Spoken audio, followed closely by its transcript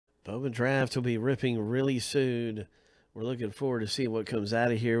Bowman Draft will be ripping really soon. We're looking forward to seeing what comes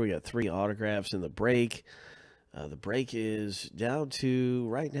out of here. We got 3 autographs in the break. The break is down to,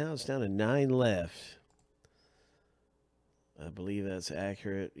 right now, it's down to 9 left. I believe that's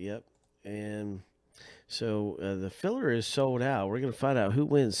accurate. Yep. And so the filler is sold out. We're going to find out who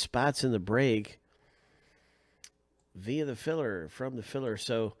wins spots in the break via the filler, from the filler.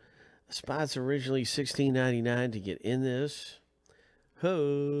 So spots originally $16.99 to get in this.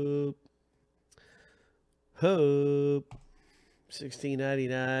 Hope.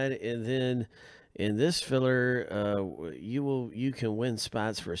 $16.99, and then in this filler, you can win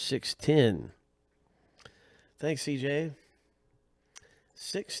spots for $6.10. Thanks, CJ.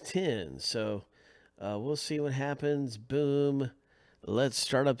 $6.10. So we'll see what happens. Boom. Let's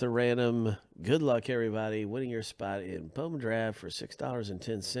start up the random. Good luck, everybody, winning your spot in Bowman Draft for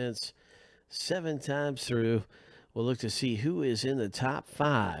 $6.10. 7 times through. We'll look to see who is in the top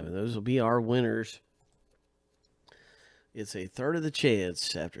 5, and those will be our winners. It's a third of the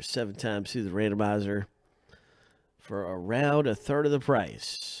chance after 7 times through the randomizer for around a third of the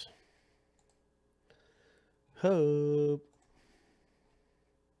price. Hope.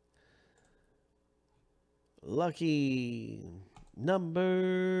 Lucky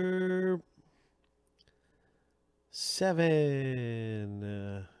number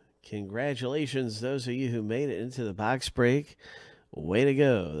 7. Congratulations, those of you who made it into the box break. Way to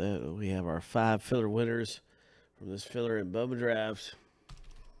go. We have our 5 filler winners from this filler in Bowman Draft.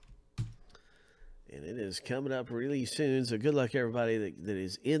 And it is coming up really soon. So good luck, everybody that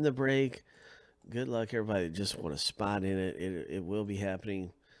is in the break. Good luck, everybody that just want a spot in it. It will be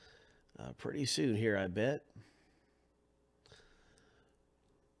happening pretty soon here, I bet.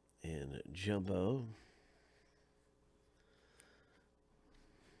 And Jumbo.